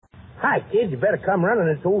Hi, kids, you better come running.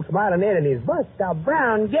 It's old Smiling Ed and his Buster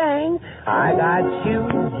Brown gang. I got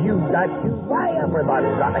shoes, you got shoes. Why,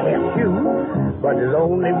 everybody's got to have shoes. But there's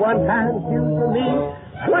only one kind of shoes for me.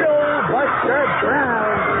 Good old Buster Brown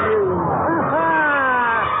shoes.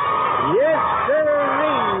 Yes,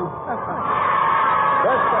 sirree.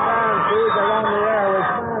 Buster Brown shoes are on the air with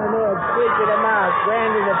Smiling Ed, Squeaky the Mouse,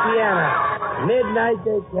 Randy the Piano. Midnight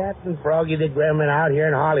Day Captain Froggy the Gremlin out here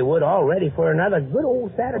in Hollywood, all ready for another good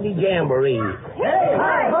old Saturday jamboree. Hey,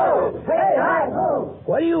 hi, ho! Hey, hi, ho!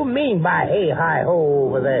 What do you mean by hey, hi, ho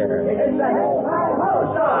over there? It's the Hey, hi,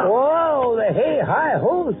 ho song. Whoa, the hey, hi,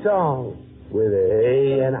 ho song. With a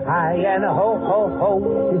hey and a hi and a ho, ho, ho.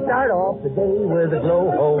 You start off the day with a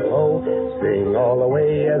glow, ho, ho. Sing all the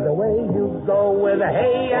way as the way you go with a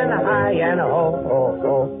hey and a hi and a ho, ho,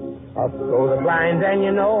 ho. Up go the blinds and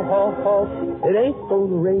you know, ho, ho, it ain't supposed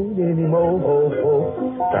to rain anymore, ho, ho.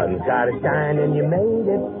 Sun's gotta shine and you made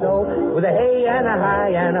it so, with a hey and a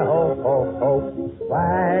hi and a ho, ho, ho.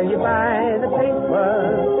 While you buy the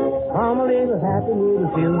paper, hum a little happy little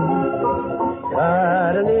tune.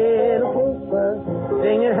 Cut a little paper,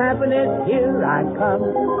 singing happiness, here I come.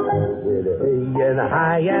 With a hey and a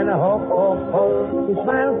hi and a ho, ho, ho. You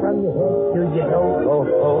smile from your head to your toe, ho,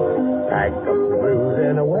 ho. Pack up the blues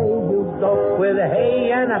and away you go with a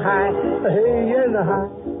hey and a hi, a hey and a hi,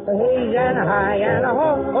 a hey and a hi and a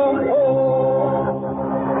ho, ho, ho.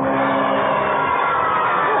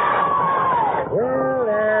 Well,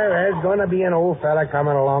 there's going to be an old fella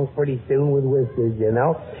coming along pretty soon with whiskers, you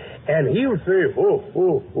know. And he'll say, ho,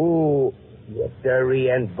 ho, ho. Yes, sirree,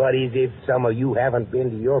 and buddies, if some of you haven't been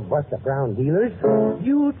to your Buster Brown dealers,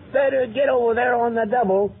 you'd better get over there on the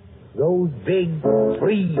double. Those big,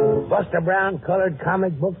 free, Buster Brown colored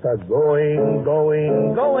comic books are going.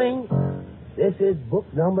 This is book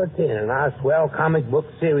number 10 in our swell comic book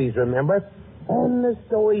series, remember? And the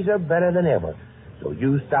stories are better than ever. So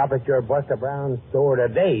you stop at your Buster Brown store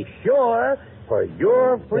today, sure, for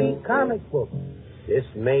your free comic book. This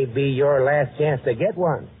may be your last chance to get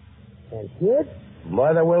one. And kids,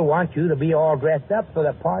 Mother will want you to be all dressed up for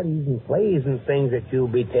the parties and plays and things that you'll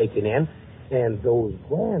be taking in. And those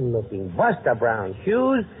grand-looking Buster Brown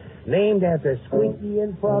shoes, named after Squeaky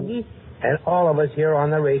and Froggy, and all of us here on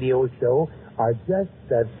the radio show, are just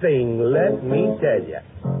the thing, let me tell you.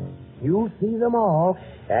 You'll see them all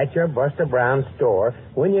at your Buster Brown store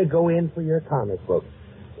when you go in for your comic book.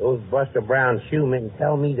 Those Buster Brown shoemen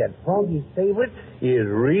tell me that Froggy's favorite is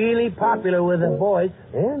really popular with the boys,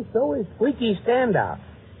 and so is Squeaky's standout.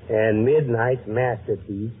 And Midnight's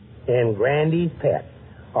masterpiece and Grandy's pet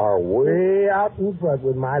are way out in front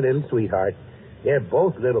with my little sweethearts. They're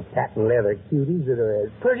both little patent leather cuties that are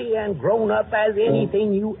as pretty and grown up as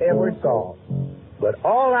anything you ever saw. But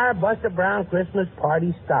all our Buster Brown Christmas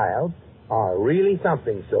party styles are really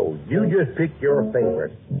something, so you just pick your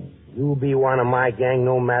favorite. You'll be one of my gang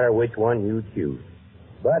no matter which one you choose.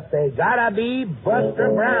 But they gotta be Buster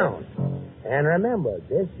Brown. And remember,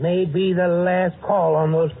 this may be the last call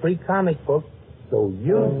on those free comic books, so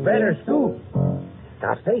you better scoot.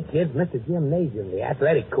 Now, say, kids, Mr. Gymnasium, the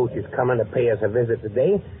athletic coach, is coming to pay us a visit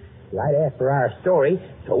today, right after our story,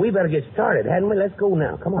 so we better get started, hadn't we? Let's go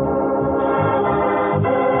now. Come on.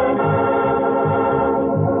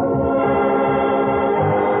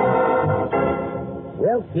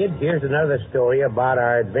 Well, kids, here's another story about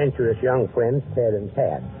our adventurous young friends, Ted and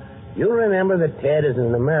Tad. You'll remember that Ted is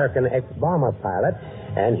an American ex-bomber pilot,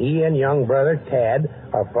 and he and young brother Tad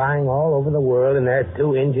are flying all over the world in their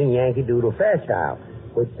 2-engine Yankee Doodle Fairchild,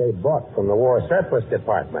 which they bought from the War Surplus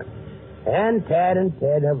Department. And Tad and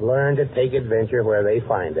Ted have learned to take adventure where they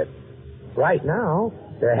find it. Right now,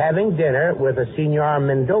 they're having dinner with a Senor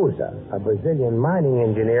Mendoza, a Brazilian mining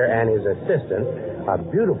engineer, and his assistant, a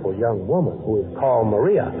beautiful young woman who is called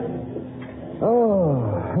Maria. Oh,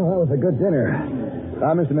 that was a good dinner.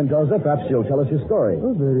 Mr. Mendoza, perhaps you'll tell us your story.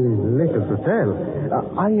 Oh, there is little to tell.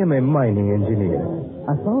 I am a mining engineer.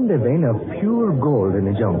 I found a vein of pure gold in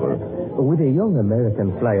the jungle. With a young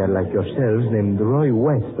American flyer like yourselves named Roy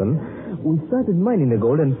Weston, we started mining the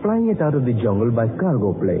gold and flying it out of the jungle by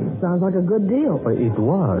cargo plane. Sounds like a good deal. It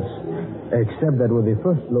was. Except that with the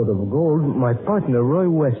first load of gold, my partner, Roy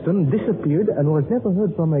Weston, disappeared and was never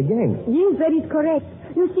heard from again. Yes, that is correct.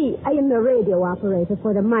 You see, I am the radio operator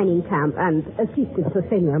for the mining camp and assistant to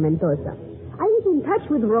Senor Mendoza. I was in touch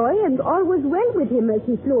with Roy, and all was well with him as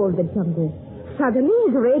he flew over the jungle. Suddenly,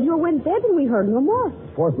 his radio went dead, and we heard no more.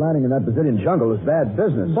 Forced landing in that Brazilian jungle is bad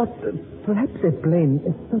business. But perhaps a plane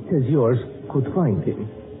such as yours could find him.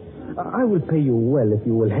 I will pay you well if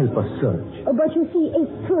you will help us search. But you see, a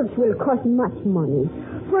search will cost much money.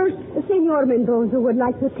 First, Senor Mendoza would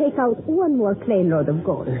like to take out one more plane load of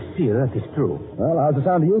gold. See, that is true. Well, how's it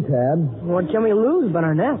sound to you, Tad? What can we lose but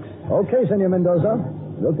our necks? Okay, Senor Mendoza.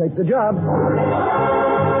 We'll take the job.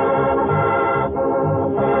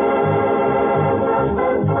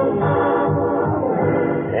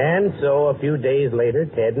 And so, a few days later,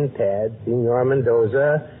 Ted and Tad, Senor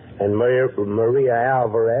Mendoza, and Maria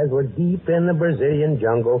Alvarez were deep in the Brazilian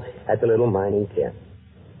jungle at the little mining camp.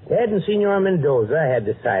 Ted and Senor Mendoza had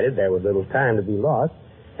decided there was little time to be lost,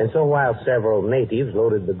 and so while several natives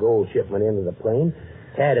loaded the gold shipment into the plane,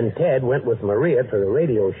 Tad and Ted went with Maria to the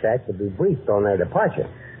radio shack to be briefed on their departure.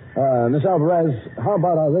 Miss Alvarez, how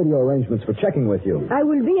about our radio arrangements for checking with you? I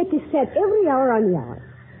will be at the set every hour on the hour.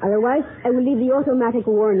 Otherwise, I will leave the automatic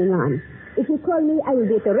warning on. If you call me, I will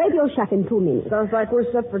be at the radio shack in 2 minutes. Sounds like we're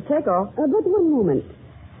set for takeoff. But one moment.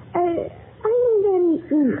 I am very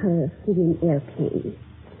interested in airplanes.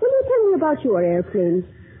 Will you tell me about your airplane?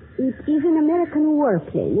 It is an American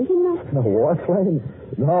warplane, isn't it? A warplane?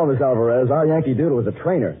 No, Miss Alvarez. Our Yankee Doodle was a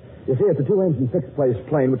trainer. You see, it's a 2-engine, 6-place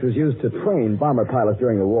plane which was used to train bomber pilots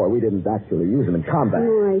during the war. We didn't actually use them in combat.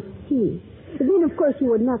 Oh, I see. Then, of course, you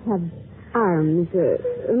would not have arms,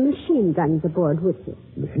 machine guns aboard, would you?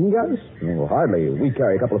 Machine guns? Well, hardly. We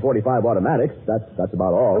carry a couple of 45 automatics. That's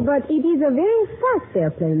about all. But it is a very fast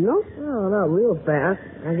airplane, no? Oh, not real fast.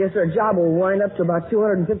 I guess our job will wind up to about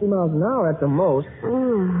 250 miles an hour at the most.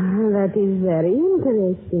 Oh, that is very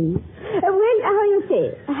interesting. Well, how you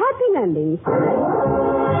say? Happy landing.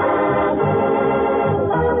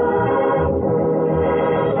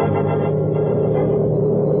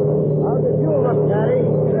 How's the fuel look, Daddy?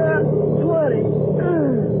 Plenty.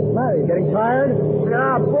 Larry, getting tired?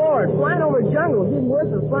 Nah, bored. Flying over jungle isn't worse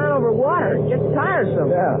than flying over water. It gets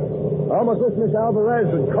tiresome. Yeah. Almost wish Miss Alvarez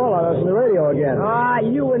would call on us on the radio again. Ah,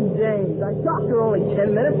 you and James. I talked to her only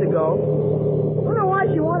 10 minutes ago. I wonder why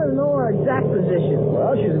she wanted to know our exact position.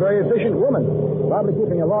 Well, she's a very efficient woman. Probably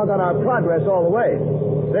keeping a log on our progress all the way.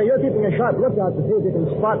 Say, you're keeping a sharp lookout to see if you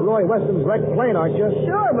can spot Roy Weston's wrecked plane, aren't you?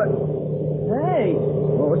 Sure, but... Hey,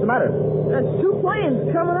 Well, what's the matter? that's 2 planes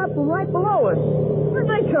coming up from right below us. Where'd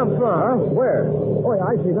they come from? Huh? Where? Oh, yeah,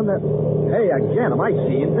 I see them. Hey, again, am I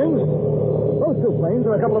seeing things? Those 2 planes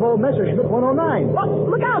are a couple of old Messerschmitt 109.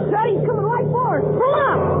 Look out, Ted. He's coming right for us. Pull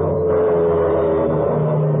up!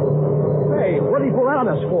 Hey, what did he pull out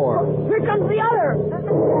on us for? Here comes the other.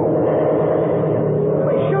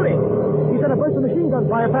 Wait, shooting. He sent a burst of machine gun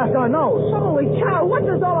fire past our nose. Holy cow, what's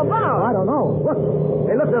this all about? I don't know. Look.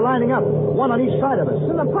 Hey, look, they're lining up. One on each side of us.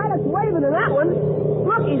 And the pilot's waving to that one.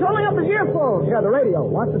 Look, he's holding up his earphones. Yeah, the radio.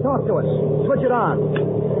 Wants to talk to us. Switch it on.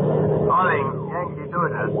 Calling Yankee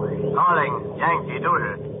Doodle. Calling Yankee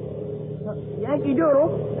Doodle. Yankee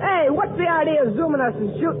Doodle. Hey, what's the idea of zooming us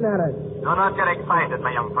and shooting at us? Do not get excited,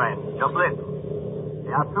 my young friend. Just listen.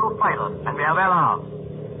 We are 2 fighters, and we are well armed.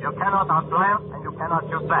 You cannot outfly us, and you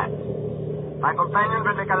cannot shoot back. My companion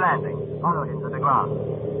will make a landing. Follow him to the ground.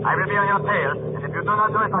 I will be on your tail, and if you do not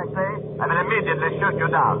do as I say, I will immediately shoot you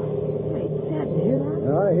down. Hey, Ted, did you hear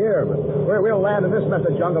that? I hear, but where we'll land in this mess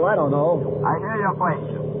of jungle, I don't know. I hear your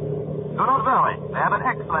question. Do not worry. They have an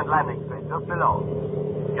excellent landing strip just below.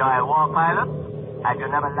 You are a war pilot? Have you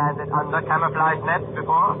never landed under camouflage nets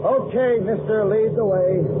before? Okay, mister, lead the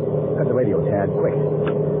way. Cut the radio, Tad, quick.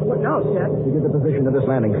 What now, Ted? You get the position of this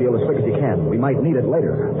landing field as quick as you can. We might need it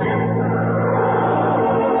later.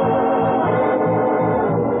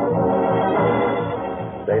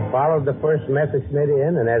 They followed the first Messerschmitt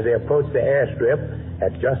in, and as they approached the airstrip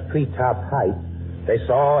at just treetop height, they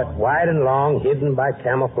saw it wide and long, hidden by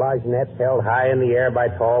camouflage nets held high in the air by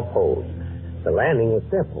tall poles. The landing was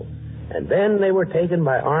simple. And then they were taken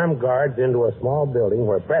by armed guards into a small building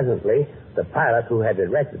where presently the pilot who had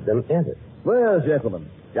directed them entered. Well, gentlemen,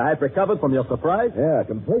 you have recovered from your surprise? Yeah,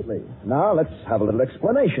 completely. Now, let's have a little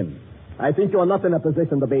explanation. I think you're not in a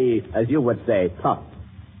position to be, as you would say, tough.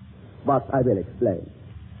 But I will explain.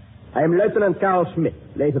 I am Lieutenant Carl Schmidt,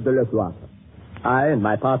 late of the Luftwaffe. I and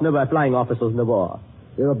my partner were flying officers in the war.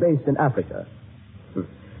 We were based in Africa.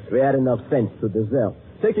 We had enough sense to desert,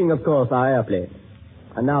 taking, of course, our airplane.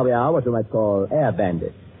 And now we are what you might call air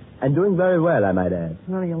bandits. And doing very well, I might add.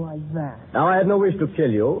 How do you like that? Now, I have no wish to kill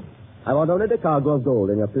you. I want only the cargo of gold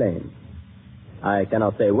in your plane. I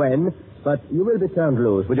cannot say when, but you will be turned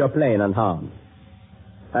loose with your plane unharmed.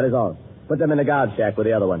 That is all. Put them in the guard shack with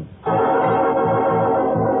the other one.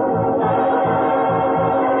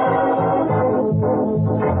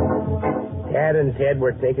 Tad and Ted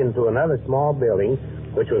were taken to another small building,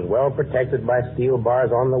 which was well protected by steel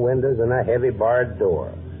bars on the windows and a heavy barred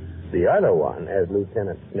door. The other one, as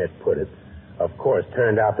Lieutenant Smith put it, of course,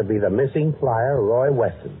 turned out to be the missing flyer, Roy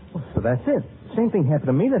Weston. Oh, so that's it. Same thing happened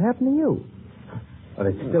to me that happened to you. But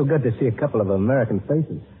it's still good to see a couple of American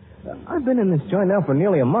faces. I've been in this joint now for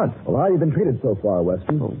nearly a month. Well, how have you been treated so far,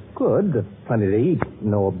 Weston? Oh, good. Plenty to eat.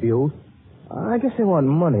 No abuse. I guess they want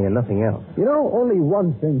money and nothing else. You know, only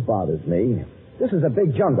one thing bothers me. This is a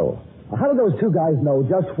big jungle. How do those two guys know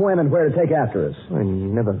just when and where to take after us? I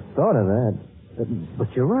never thought of that.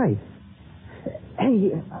 But you're right.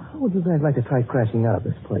 Hey, how would you guys like to try crashing out of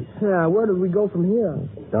this place? Yeah, where do we go from here?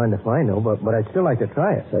 Darned if I know, but I'd still like to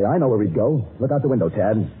try it. Say, I know where we'd go. Look out the window,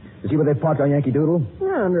 Tad. You see where they've parked our Yankee Doodle?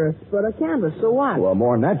 Yeah, under a spread of canvas. So what? Well,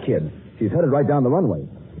 more than that, kid. She's headed right down the runway.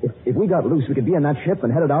 If we got loose, we could be in that ship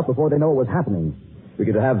and headed out before they know what was happening. We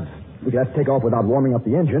could have to take off without warming up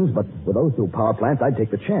the engines, but with those two power plants, I'd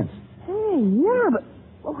take the chance. Hey, yeah, but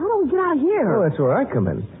how do we get out of here? Oh, that's where I come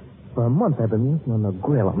in. For a month, I've been working on the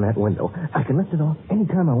grill on that window. I can lift it off any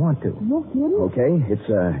time I want to. No kidding? Okay, it's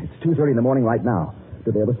 2:30 in the morning right now.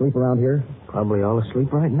 Do they ever sleep around here? Probably all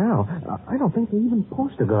asleep right now. I don't think they even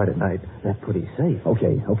post a guard at night. They're pretty safe.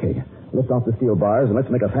 Okay. Lift off the steel bars and let's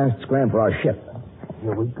make a fast scram for our ship.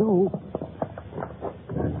 Here we go.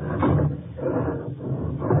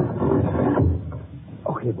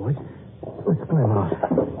 Okay, boys. Let's climb out.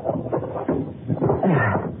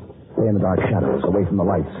 Stay in the dark shadows, away from the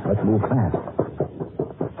lights. Let's move fast.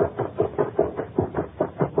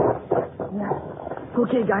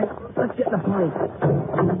 Okay, guys, let's get in the plane.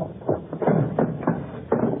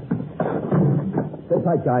 Stay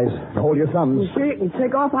tight, guys. Hold your thumbs. You sure you can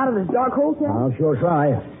take off out of this dark hole, Ted? I'll sure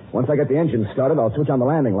try. Once I get the engine started, I'll switch on the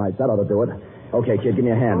landing lights. That ought to do it. Okay, kid, give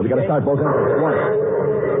me a hand. Okay. We got to start both engines at once.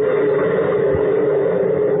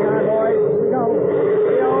 Come on, boys. Here we go.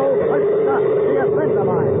 Leo, let's stop. See a friend of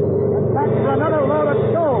mine. And back for another load of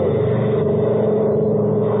gold.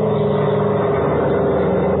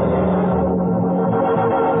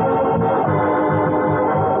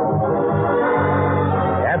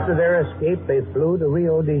 After their escape, they flew to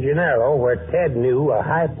Rio de Janeiro, where Ted knew a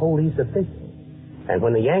high police official. And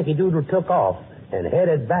when the Yankee Doodle took off and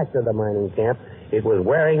headed back to the mining camp, it was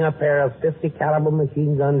wearing a pair of 50 caliber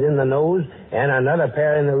machine guns in the nose and another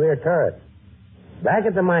pair in the rear turret. Back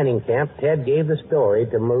at the mining camp, Ted gave the story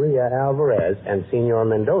to Maria Alvarez and Senor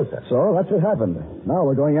Mendoza. So, that's what happened. Now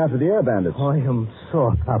we're going after the air bandits. I am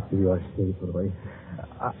so happy you are safe, Roy.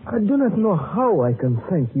 I do not know how I can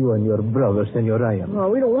thank you and your brother, Senor Ryan. No,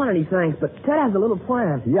 we don't want any thanks, but Ted has a little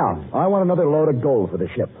plan. Yeah, I want another load of gold for the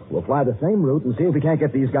ship. We'll fly the same route and see if we can't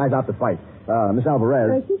get these guys out to fight. Miss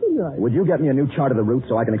Alvarez, Si, senor. would you get me a new chart of the route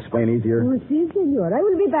so I can explain easier? Si, senor. I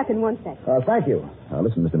will be back in 1 second. Thank you.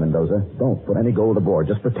 Listen, Mr. Mendoza, don't put any gold aboard.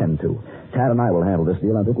 Just pretend to. Tad and I will handle this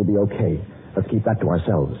deal. I think we'll be okay. Let's keep that to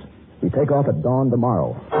ourselves. We take off at dawn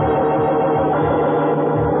tomorrow.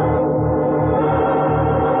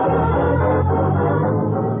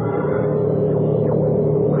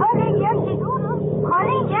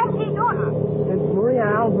 It's Maria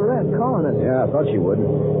Alvarez calling us. Yeah, I thought you would.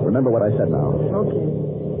 Remember what I said now. Okay.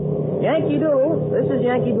 Yankee Doodle, this is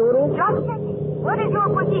Yankee Doodle. Just checking. What is your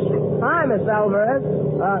position? Hi, Miss Alvarez.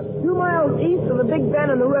 2 miles east of the Big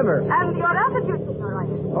Bend in the river. And your altitude, Senor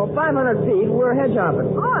Ryan? Oh, 500 feet. We're hedge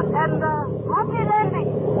hopping. Good. And, happy landing.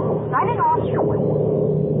 Signing off.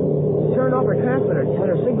 Turned off her transmitter. Had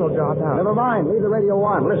her signal dropped out. Never mind. Leave the radio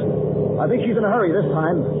on. Listen. I think she's in a hurry this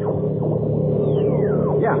time.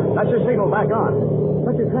 Yeah, that's her signal back on.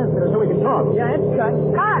 Touch your transmitter so we can talk. Yeah, it's cut.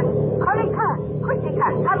 Cut. Calling cut. Quickly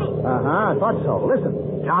cut. Coming. I thought so.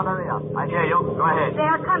 Listen. John Maria, I hear you. Go ahead. They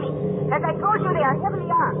are coming. As I told you, they are heavily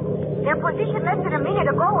armed. Their position less than a minute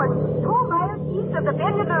ago was 2 miles east of the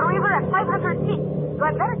bend in the river at 500 feet. So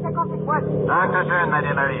I'd better take off at once. Dankeschön, my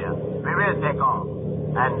dear Maria. We will take off.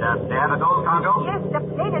 And, they have a gold cargo? Yes, the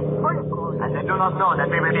plane is full of gold. And they do not know that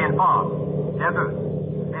we will be informed. They're good.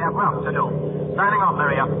 They have work to do. Signing off,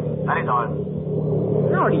 Maria. That is all.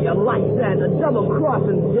 How do you like that? A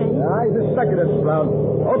double-crossing thing. I suspected it, Sprout.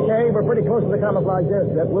 Okay, we're pretty close to the camouflage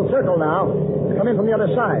airstrip. We'll circle now. Come in from the other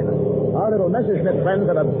side. Our little Messerschmitt friends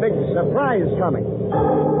have a big surprise coming.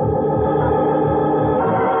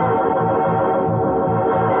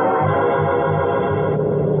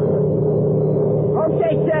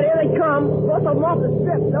 Okay, Ted, here they come. Both of them off the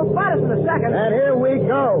strip. They'll fight us in a second. And here we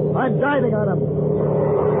go. I'm diving on them.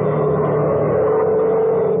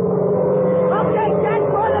 Okay, Ted,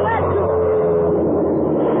 for the left.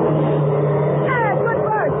 Yeah, good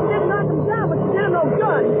bird. She didn't knock him down, but she did him no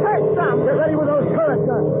good. Hurt some. Get ready with those turret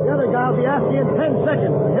guns. The other guy will be after you in 10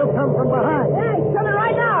 seconds. He'll come from behind. Yeah, he's coming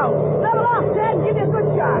right now. Level off, Ted. Give me a good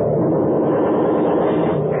shot.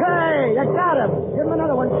 Hey, you got him. Give him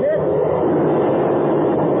another one, kid.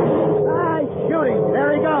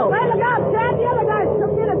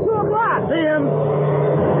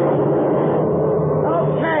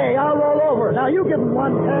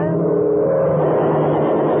 110.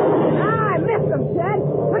 I missed him, Ted.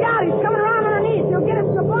 Look out, he's coming around underneath. He'll get us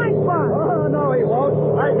in the blind spot. Oh, no, he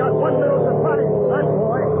won't. I got 1 minute to punish that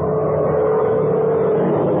boy.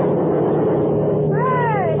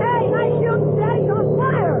 Hey, nice shooting, Ted. He's on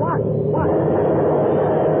fire. What?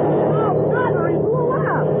 Oh, brother, he blew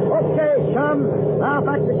up. Okay, chum. Now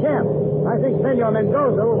back to camp. I think Senor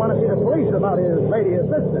Mendoza will want to see the police about his lady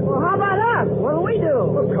assistant. Well, how about us? What'll we do?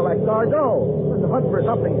 We'll collect our dough and hunt for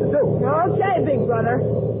something to do. Okay, big brother.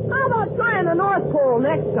 How about trying the North Pole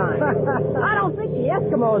next time? I don't think the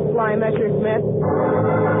Eskimos fly Messerschmitt.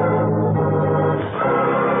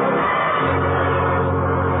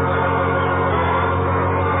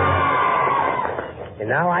 And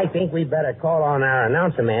now I think we better call on our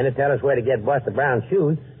announcer man to tell us where to get Buster Brown's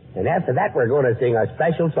shoes. And after that, we're going to sing a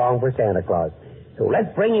special song for Santa Claus. So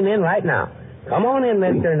let's bring him in right now. Come on in,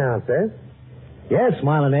 Mr. Announcer. Yes,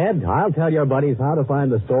 Smiling Ed, I'll tell your buddies how to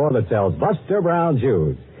find the store that sells Buster Brown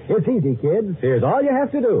shoes. It's easy, kids. Here's all you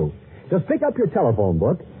have to do. Just pick up your telephone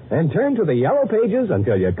book and turn to the yellow pages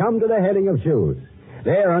until you come to the heading of shoes.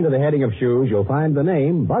 There, under the heading of shoes, you'll find the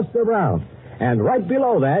name Buster Brown. And right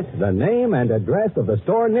below that, the name and address of the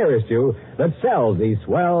store nearest you that sells these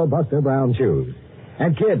swell Buster Brown shoes.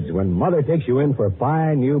 And kids, when Mother takes you in for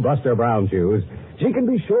fine new Buster Brown shoes, she can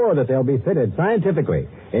be sure that they'll be fitted scientifically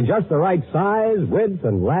in just the right size, width,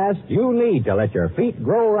 and last you need to let your feet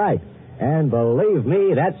grow right. And believe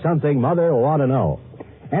me, that's something Mother will want to know.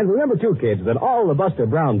 And remember, too, kids, that all the Buster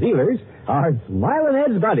Brown dealers are Smiling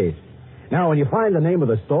Ed's buddies. Now, when you find the name of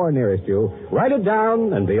the store nearest you, write it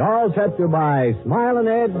down and be all set to buy Smiling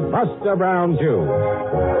Ed's Buster Brown shoes.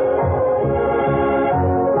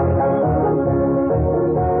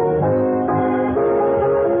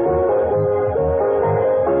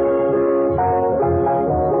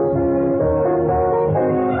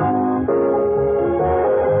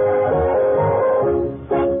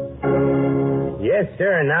 Yes,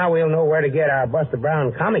 sir, and now we'll know where to get our Buster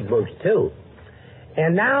Brown comic books, too.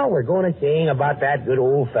 And now we're going to sing about that good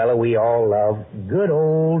old fellow we all love, good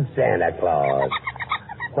old Santa Claus.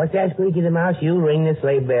 What's that, Squeaky the Mouse? You ring the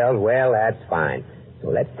sleigh bells. Well, that's fine. So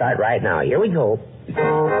let's start right now. Here we go.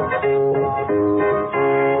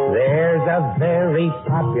 There's a very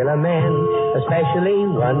popular man, especially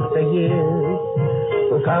once a year,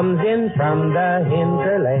 who comes in from the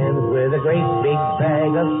hinterlands with a great big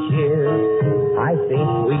bag of cheer. I think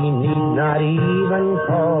we need not even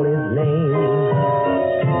call his name.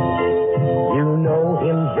 You know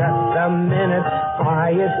him just a minute, I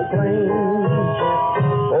explain.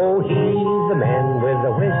 Oh, he's the man with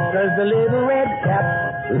the whiskers, the little red cap,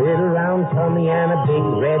 little round tummy, and a big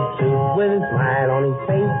red suit with a smile on his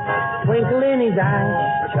face, twinkle in his eye,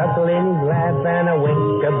 chuckle in his laugh, and a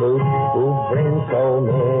wink to boot, who brings so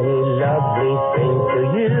many lovely things to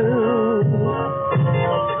you,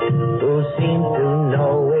 who seems to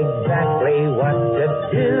know exactly what to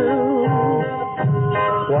do.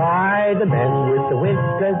 Why, the man with the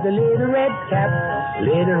whiskers, the little red cap,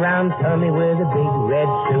 little round tummy with a big red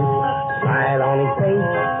suit, smile on his face,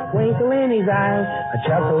 twinkle in his eyes, a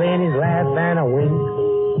chuckle in his laugh, and a wink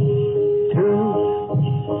to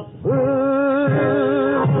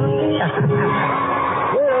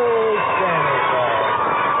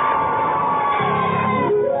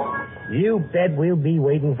You bet we'll be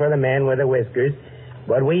waiting for the man with the whiskers.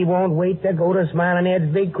 But we won't wait to go to Smiling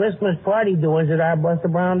Ed's big Christmas party doings at our Buster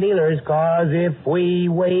Brown dealers, 'cause if we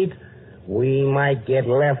wait, we might get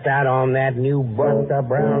left out on that new Buster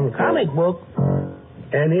Brown comic book.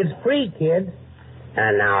 And it's free, kids.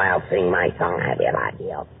 And now I'll sing my song, I have an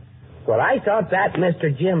idea. Well, I thought that Mr.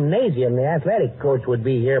 Gymnasium, the athletic coach, would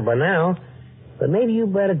be here by now. But maybe you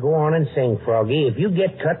better go on and sing, Froggy. If you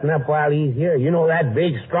get cutting up while he's here, you know that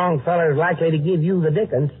big, strong feller's likely to give you the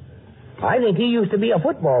dickens. I think he used to be a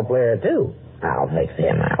football player, too. I'll fix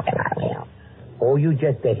him out, and I will. Oh, you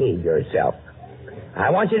just behave yourself.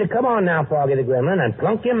 I want you to come on now, Froggy the Gremlin, and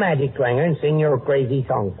plunk your magic twanger and sing your crazy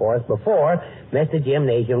song for us before Mr.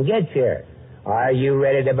 Gymnasium gets here. Are you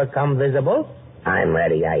ready to become visible? I'm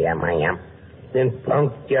ready, I am. Then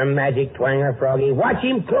plunk your magic twanger, Froggy. Watch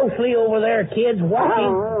him closely over there, kids. Watch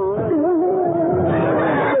him.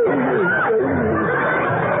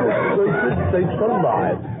 Sakes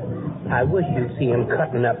alive. I wish you'd see him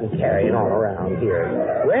cutting up and carrying all around here.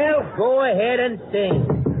 Well, go ahead and sing.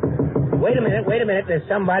 Wait a minute. There's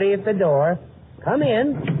somebody at the door. Come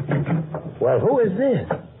in. Well, who is this?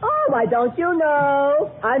 Oh, why don't you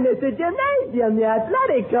know? I'm Mr. Gymnasium, the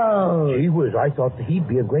athletic coach. Gee whiz, I thought that he'd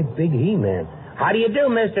be a great big he-man. How do you do,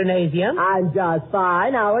 Mr. Nasium? I'm just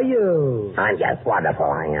fine. How are you? I'm just wonderful,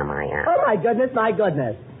 I am. Oh, my goodness.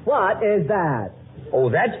 What is that? Oh,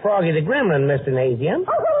 that's Froggy the Gremlin, Mr. Nasium.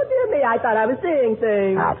 Oh, dear me, I thought I was seeing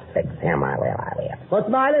things. I'll fix him, I will. Well,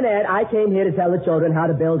 Smiling Ed, I came here to tell the children how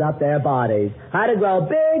to build up their bodies, how to grow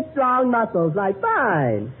big, strong muscles like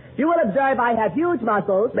mine. You will observe I have huge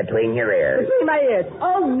muscles. Between your ears. Between my ears.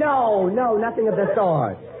 Oh, no, nothing of the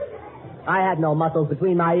sort. I had no muscles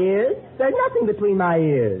between my ears. There's nothing between my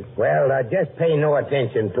ears. Well, just pay no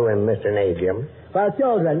attention to him, Mr. Nasium. Well,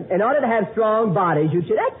 children, in order to have strong bodies, you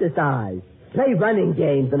should exercise. Play running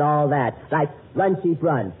games and all that, like Run, Sheep,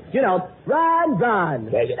 Run. You know,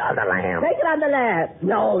 run. Take it on the lamb. Take it on the lamb.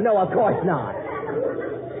 No, of course not.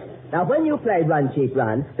 Now, when you play Run, Sheep,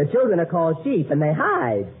 Run, the children are called sheep and they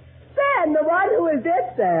hide. Then the one who is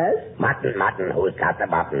it says... Mutton, who's got the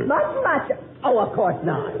button? Mutton. Oh, of course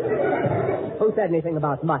not. Who said anything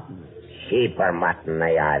about mutton? Sheep or mutton,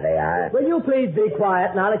 they are. Will you please be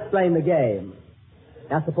quiet and I'll explain the game.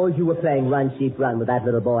 Now, suppose you were playing Run, Sheep, Run with that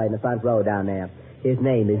little boy in the front row down there. His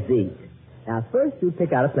name is Zeke. Now, first you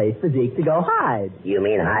pick out a place for Zeke to go hide. You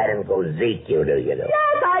mean hide and go Zeke, you do? Yes,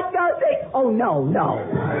 I'd go Zeke. Oh, no.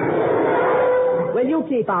 Will you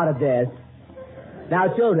keep out of this? Now,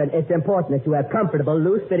 children, it's important that you have comfortable,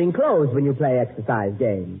 loose-fitting clothes when you play exercise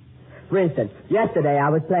games. For instance, yesterday I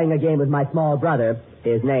was playing a game with my small brother.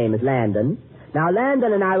 His name is Landon. Now,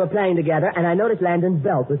 Landon and I were playing together, and I noticed Landon's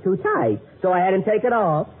belt was too tight, so I had him take it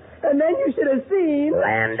off. And then you should have seen...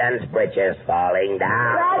 Landon's breeches falling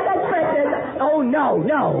down. Landon's breeches... Oh, no.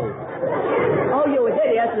 Oh, you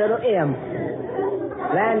hideous little imp.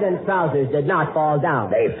 Landon's trousers did not fall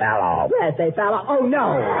down. They fell off. Yes, they fell off. Oh,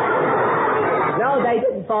 no. No, they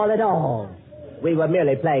didn't fall at all. We were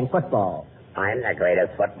merely playing football. I'm the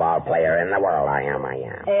greatest football player in the world, I am.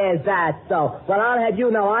 Is that so? Well, I'll have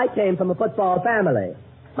you know I came from a football family.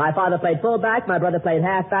 My father played fullback, my brother played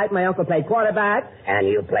halfback, my uncle played quarterback. And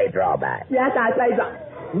you played drawback. Yes, I played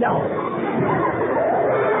No.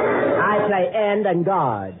 I play end and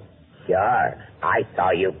guard. Sure. I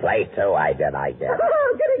saw you play, too. I did.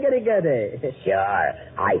 Oh, goody. Sure.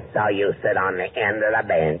 I saw you sit on the end of the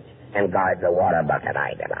bench and guard the water bucket.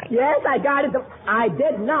 I did. Yes, I guarded the... I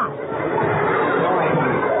did not.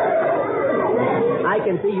 I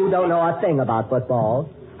can see you don't know a thing about football.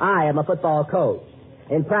 I am a football coach.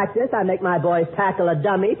 In practice, I make my boys tackle a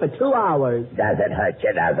dummy for 2 hours. Does it hurt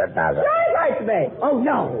you? Does it? Sure it hurts me. Oh,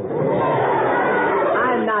 no.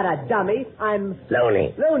 I'm not a dummy. I'm...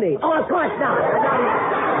 Looney. Oh, of course not.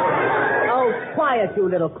 Oh, quiet, you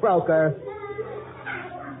little croaker.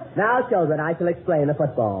 Now, children, I shall explain a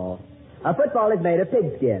football. A football is made of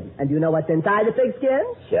pigskin. And do you know what's inside the pigskin?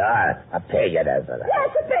 Sure. A pig, it is.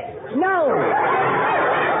 Yes, a pig. No.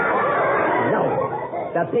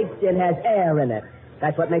 The pigskin has air in it.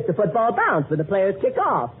 That's what makes the football bounce when the players kick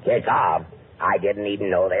off. Kick off? I didn't even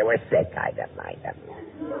know they were sick. I didn't.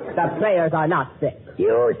 The players are not sick.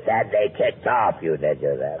 You said they kicked off, you did.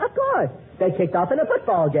 Of course. They kicked off in a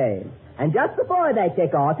football game. And just before they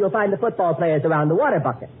kick off, you'll find the football players around the water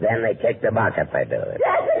bucket. Then they kick the bucket, they do it.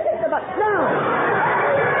 Yes, they kick the bucket.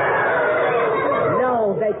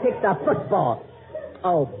 No, they kick the football.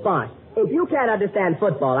 Oh, bosh. If you can't understand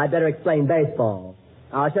football, I'd better explain baseball.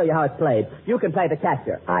 I'll show you how it's played. You can play the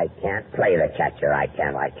catcher. I can't play the catcher. I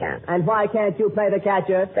can't. And why can't you play the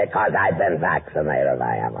catcher? Because I've been vaccinated,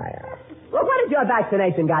 I am. Well, what has your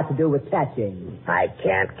vaccination got to do with catching? I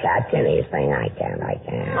can't catch anything. I can't.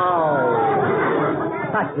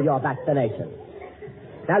 Oh. Touch with your vaccination.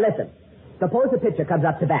 Now, listen. Suppose the pitcher comes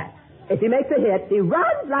up to bat. If he makes a hit, he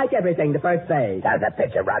runs like everything to first base. Does the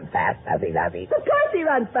pitcher run fast? Does he? Of course he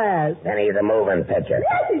runs fast. Then he's a moving pitcher.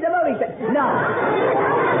 Yes, he's a moving pitcher.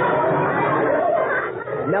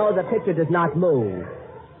 No, the pitcher does not move.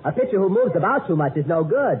 A pitcher who moves about too much is no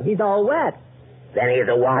good. He's all wet. Then he's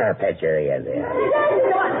a water pitcher, he is.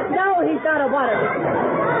 No, he's not a water pitcher.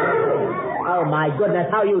 Oh, my goodness,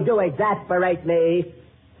 how you do exasperate me.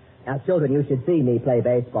 Now, children, you should see me play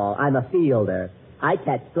baseball. I'm a fielder. I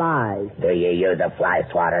catch flies. Do you use a fly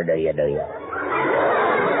swatter, do you?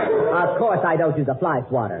 Of course I don't use a fly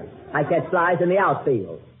swatter. I catch flies in the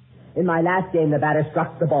outfield. In my last game, the batter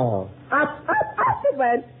struck the ball. Up it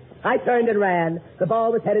went. I turned and ran. The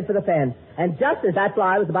ball was headed for the fence. And just as that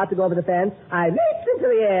fly was about to go over the fence, I leaped into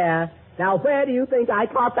the air. Now, where do you think I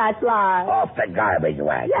caught that fly? Off the garbage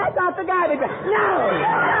wagon. Yes, off the garbage wagon. No!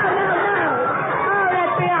 Oh,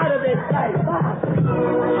 let me out of this place.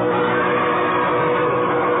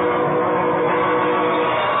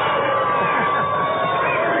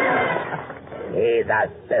 He's a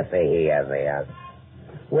sissy, he is.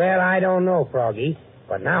 Well, I don't know, Froggy,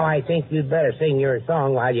 but now I think you'd better sing your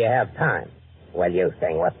song while you have time. Will you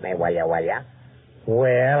sing with me, will you?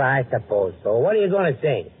 Well, I suppose so. What are you going to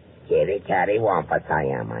sing? kitty catty wampus, I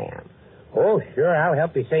am. Oh, sure, I'll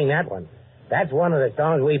help you sing that one. That's one of the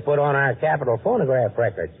songs we put on our Capitol phonograph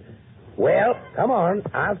records. Well, come on,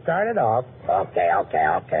 I'll start it off. Okay.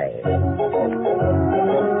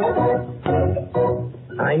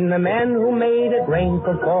 I'm the man who made it rain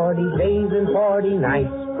for 40 days and 40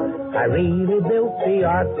 nights. I really built the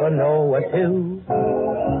ark for Noah, too.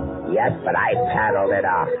 Yes, but I paddled it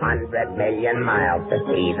 100 million miles to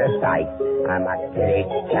see the sight. I'm a kitty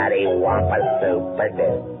catty wampus super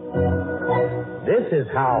dude. This is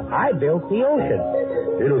how I built the ocean.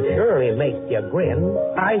 It'll surely make you grin.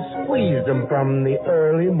 I squeezed them from the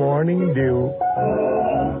early morning dew.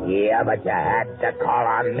 Yeah, but you had to call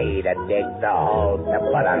on me to dig the hole to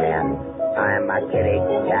put them in. I'm a kitty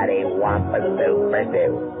catty wampus super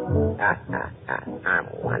dude. I'm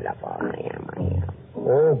wonderful, I am.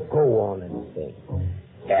 Oh, go on and sing.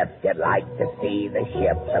 If you'd like to see the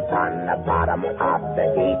ships upon the bottom of the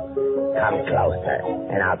deep, come closer,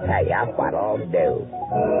 and I'll tell you what I'll do.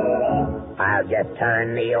 I'll just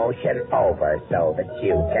turn the ocean over so that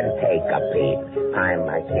you can take a peep. I'm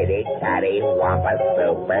a kitty catty wampus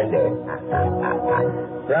super dude.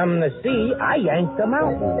 From the sea, I yanked the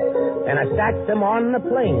mountains, and I stacked them on the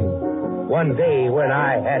plain. One day when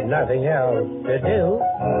I had nothing else to do.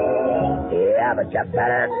 Yeah, but you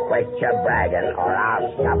better quit your bragging or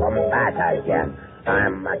I'll shove 'em back again.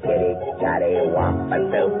 I'm a kitty catty wampus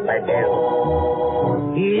super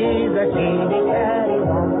dude. He's a kitty catty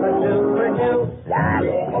wampus super dude.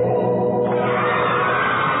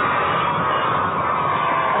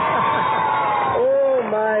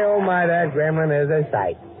 Oh my, that gremlin is a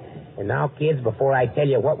sight. And now, kids, before I tell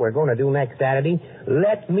you what we're going to do next Saturday,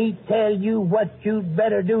 let me tell you what you'd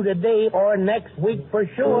better do today or next week for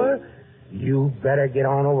sure. You better get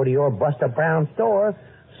on over to your Buster Brown store.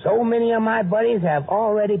 So many of my buddies have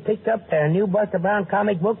already picked up their new Buster Brown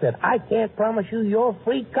comic book that I can't promise you your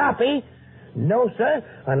free copy. No, sir,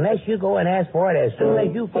 unless you go and ask for it as soon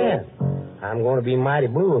as you can. I'm going to be mighty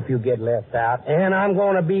blue if you get left out, and I'm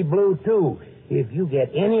going to be blue, too, if you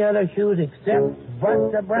get any other shoes except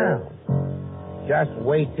Buster Brown. Just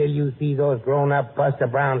wait till you see those grown-up Buster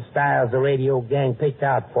Brown styles the radio gang picked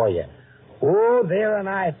out for you. Oh, they're an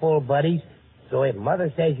eyeful, buddies. So if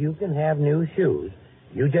Mother says you can have new shoes,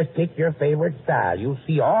 you just pick your favorite style. You'll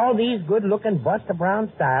see all these good-looking Buster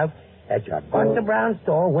Brown styles at your Buster Brown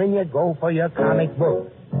store when you go for your comic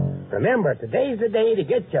book. Remember, today's the day to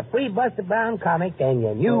get your free Buster Brown comic and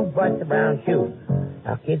your new Buster Brown shoes.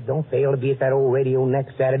 Now, kids, don't fail to be at that old radio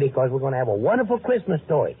next Saturday because we're going to have a wonderful Christmas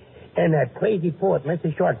story. And that crazy poet,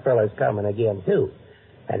 Mr. Shortfellow's coming again, too.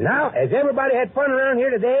 And now, has everybody had fun around here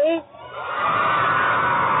today?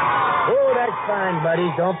 Oh, that's fine,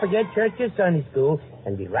 buddies. Don't forget church or Sunday school.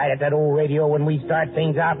 And be right at that old radio when we start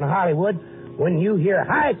things out in Hollywood. When you hear,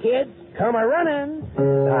 "Hi, kids, come a-running."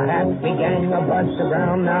 The happy gang of Buster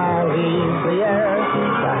Brown now leaves the air.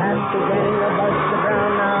 The happy gang of Buster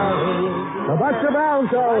Brown now leaves. The Buster Brown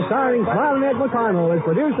Show, starring Smiling Ed McConnell, is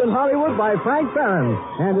produced in Hollywood by Frank Barron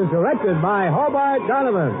and is directed by Hobart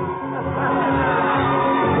Donovan.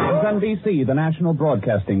 NBC, the national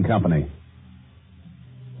broadcasting company.